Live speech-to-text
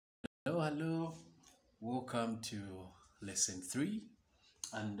Hello. Welcome to lesson 3.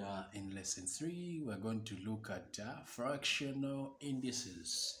 And in lesson 3, we're going to look at fractional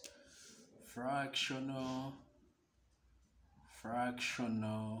indices. Fractional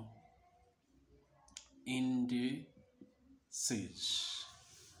indices.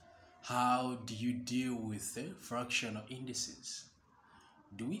 How do you deal with fractional indices?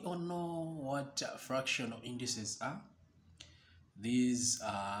 Do we all know what fractional indices are? These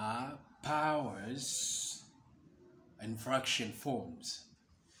are powers and fraction forms.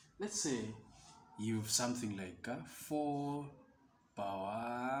 Let's say you have something like 4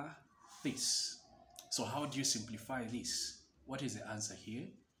 power this. So how do you simplify this? What is the answer here?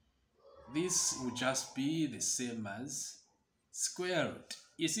 This would just be the same as square root.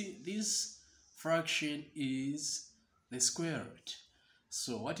 You see, this fraction is the square root.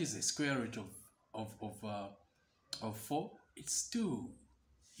 So what is the square root of 4? It's 2.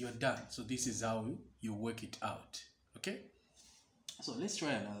 You're done. So this is how you work it out. Okay? So let's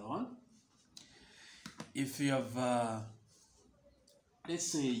try another one. If you have, let's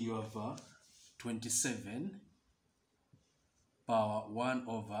say you have 27 power 1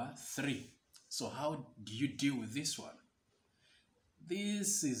 over 3. So how do you deal with this one?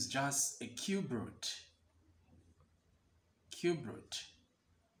 This is just a cube root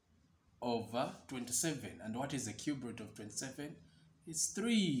over 27. And what is the cube root of 27? It's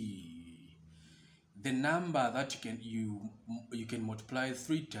 3. The number that you can multiply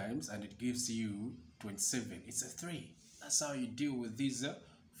 3 times and it gives you 27. It's a 3. That's how you deal with these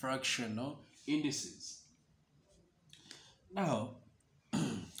fractional indices. Now,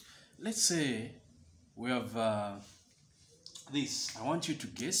 let's say we have this. I want you to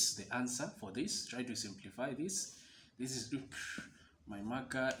guess the answer for this. Try to simplify this. This is, my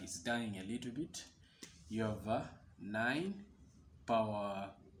marker is dying a little bit. You have 9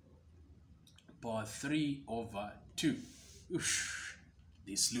 power 3 over 2.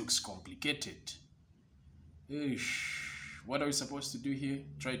 This looks complicated. What are we supposed to do here?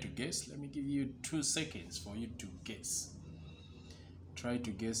 Try to guess. Let me give you 2 seconds for you to guess. Try to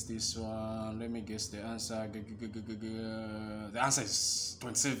guess this one. Let me guess the answer. The answer is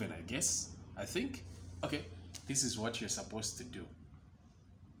 27, I guess. I think. Okay. This is what you're supposed to do.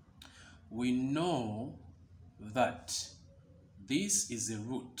 We know that this is a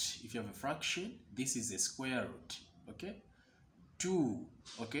root. If you have a fraction, this is a square root. Okay? 2.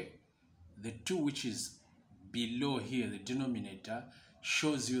 Okay? The 2 which is below here, the denominator,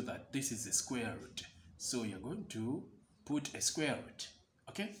 shows you that this is a square root. So you're going to put a square root.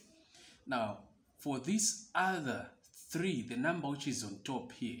 Okay? Now, for this other 3, the number which is on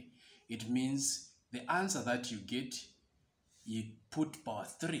top here, it means the answer that you get, you put power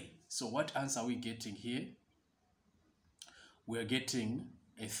 3. So what answer are we getting here? We're getting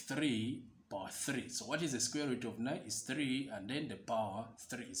a 3 power 3. So what is the square root of 9? Is 3, and then the power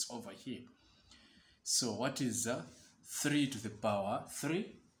 3 is over here. So what is 3 to the power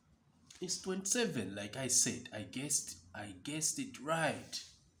 3? It's 27. Like I said, I guessed it right.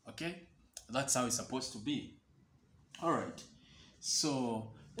 Okay? That's how it's supposed to be. All right.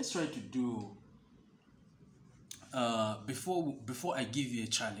 So let's try to do before I give you a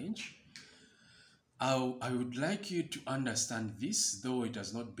challenge, I would like you to understand this, though it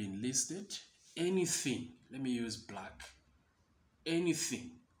has not been listed. Anything, let me use black.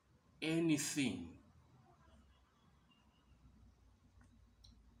 Anything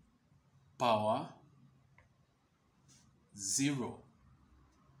power 0.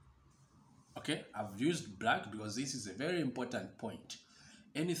 Okay, I've used black because this is a very important point.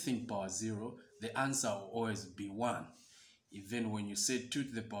 Anything power 0, the answer will always be 1. Even when you say 2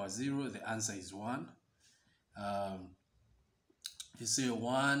 to the power 0, the answer is 1. If you say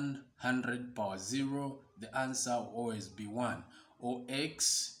 100 power 0, the answer will always be 1. Or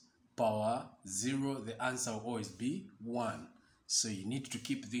x power 0, the answer will always be 1. So you need to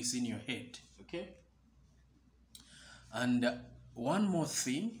keep this in your head, okay? And one more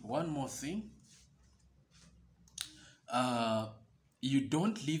thing. You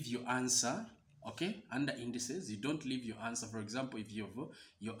don't leave your answer, okay? Under indices, you don't leave your answer. For example, if you have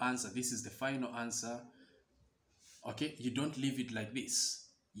your answer, this is the final answer, okay? You don't leave it like this.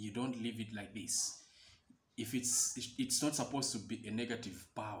 If it's not supposed to be a negative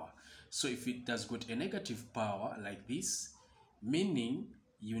power. So if it has got a negative power like this, meaning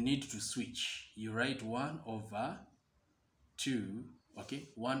you need to switch. You write 1 over 2, okay?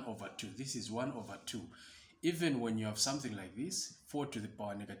 1 over 2. This is 1 over 2. Even when you have something like this, 4 to the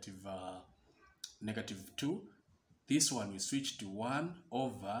power negative 2, this one will switch to 1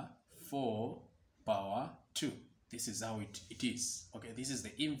 over 4 power 2. This is how it is. Okay, this is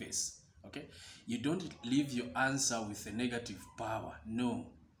the inverse. Okay, you don't leave your answer with a negative power. No,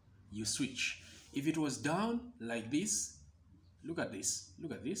 you switch. If it was down like this, look at this,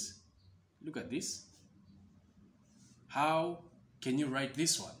 look at this, look at this. How can you write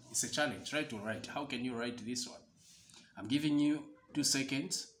this one? It's a challenge. Try to write. How can you write this one? I'm giving you 2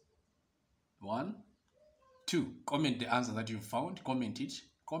 seconds. 1, 2. Comment the answer that you found. Comment it.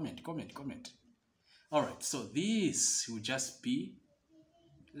 Comment. All right. So this will just be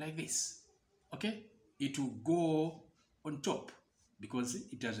like this. Okay? It will go on top because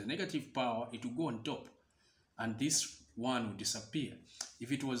it has a negative power. It will go on top, and this one will disappear.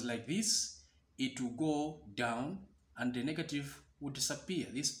 If it was like this, it will go down, and the negative will disappear.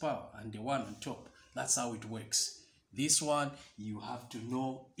 This power and the one on top. That's how it works. This one, you have to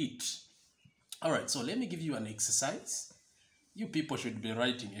know it. All right, so let me give you an exercise. You people should be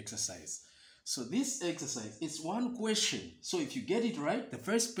writing exercise. So this exercise is 1 question. So if you get it right, the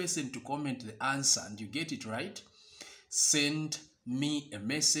first person to comment the answer and you get it right, send me a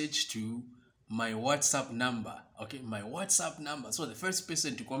message to my WhatsApp number. Okay, my WhatsApp number. So the first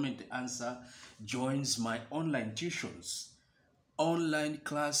person to comment the answer joins my online tuitions, online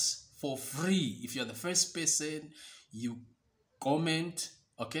class for free. If you're the first person, you comment,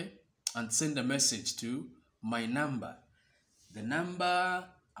 okay, and send a message to my number. The number,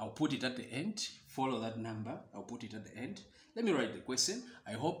 I'll put it at the end. Follow that number. I'll put it at the end. Let me write the question.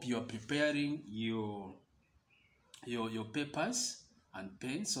 I hope you are preparing your papers and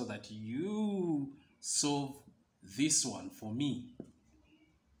pen so that you solve this one for me.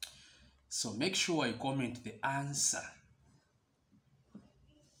 So make sure I comment the answer.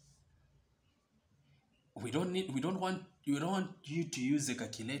 You don't want you to use a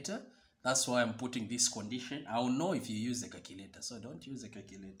calculator. That's why I'm putting this condition. I'll know if you use a calculator, so don't use a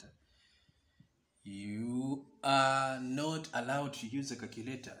calculator. You are not allowed to use a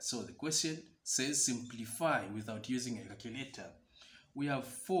calculator. So the question says simplify without using a calculator. We have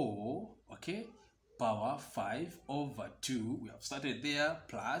 4, okay, power 5 over 2. We have started there,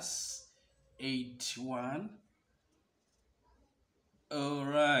 plus 81. All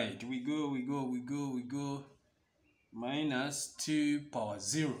right, we go. Minus 2 power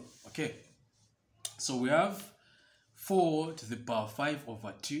 0. Okay, so we have 4 to the power 5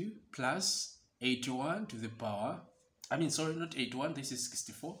 over 2 plus 81 to the power, not 81, this is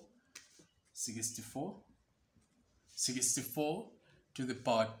 64 to the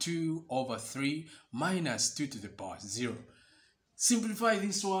power 2 over 3 minus 2 to the power 0. Simplify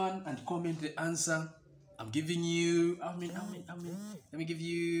this one and comment the answer. I'm giving you, let me give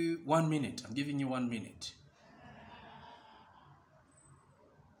you 1 minute. I'm giving you 1 minute.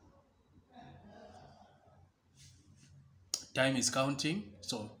 Time is counting,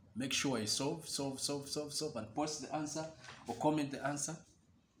 so make sure I solve and post the answer or comment the answer.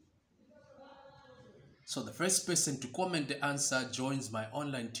 So the first person to comment the answer joins my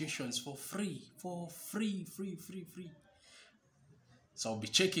online tuitions for free. So I'll be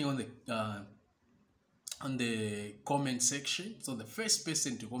checking on the comment section. So the first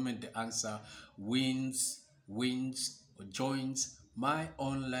person to comment the answer wins or joins my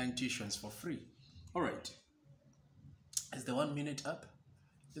online tuitions for free. All right. Is the 1 minute up?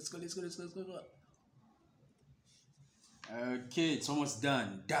 Let's go. Okay, it's almost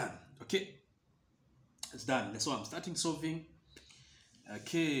done. Okay, it's done. So I'm starting solving.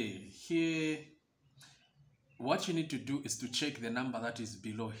 Okay, here, what you need to do is to check the number that is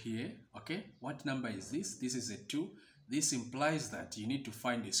below here. Okay, what number is this? This is a 2. This implies that you need to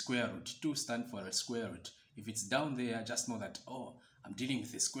find a square root. 2 stands for a square root. If it's down there, just know that, oh, I'm dealing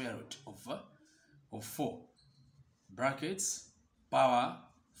with the square root of 4. Brackets, power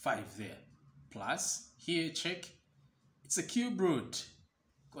 5 there, plus here, check, it's a cube root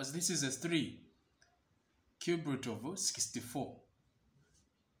because this is a 3. Cube root of 64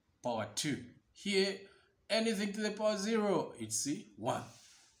 power 2. Here, anything to the power 0, it's 1.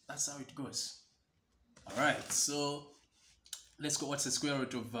 That's how it goes. All right, so let's go. What's the square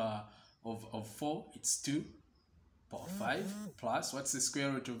root of 4? It's 2 power 5 plus, what's the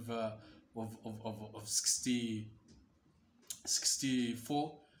square root of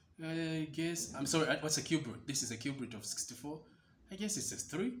 64? I guess, I'm sorry, what's a cube root? This is a cube root of 64. I guess it's a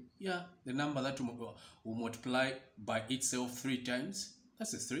 3. Yeah, the number that will multiply by itself 3 times.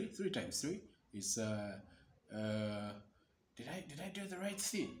 That's a 3. 3 times 3 is did I do the right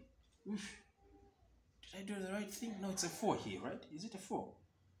thing? Oof. Did I do the right thing? No, it's a 4 here, right? Is it a 4?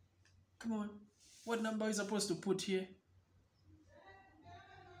 Come on. What number are you supposed to put here?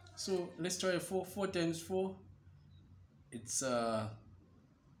 So let's try a 4. 4 times 4. It's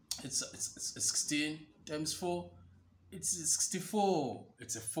 16 times 4. It's 64.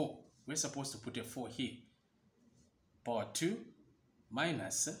 It's a 4. we're supposed to put a 4 here. Power 2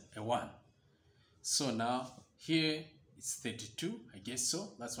 minus a 1. So now here it's 32, I guess so.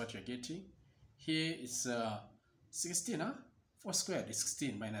 That's what you're getting. Here it's 16, huh? 4 squared is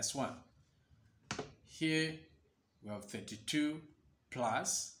 16 minus 1. Here we have 32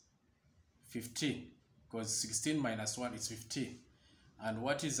 plus 15, because 16 minus 1 is 15. And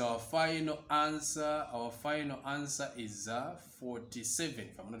what is our final answer? Our final answer is 47,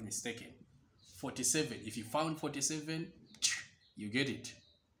 if I'm not mistaken. 47. If you found 47, you get it.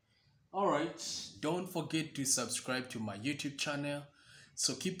 Alright, don't forget to subscribe to my YouTube channel.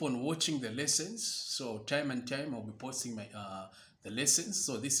 So keep on watching the lessons. So time and time I'll be posting my the lessons.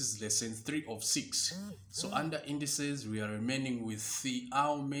 So this is lesson 3 of 6. So under indices we are remaining with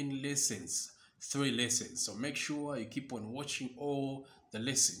how many lessons? 3 lessons. So make sure you keep on watching all the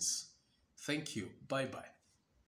lessons. Thank you. Bye bye.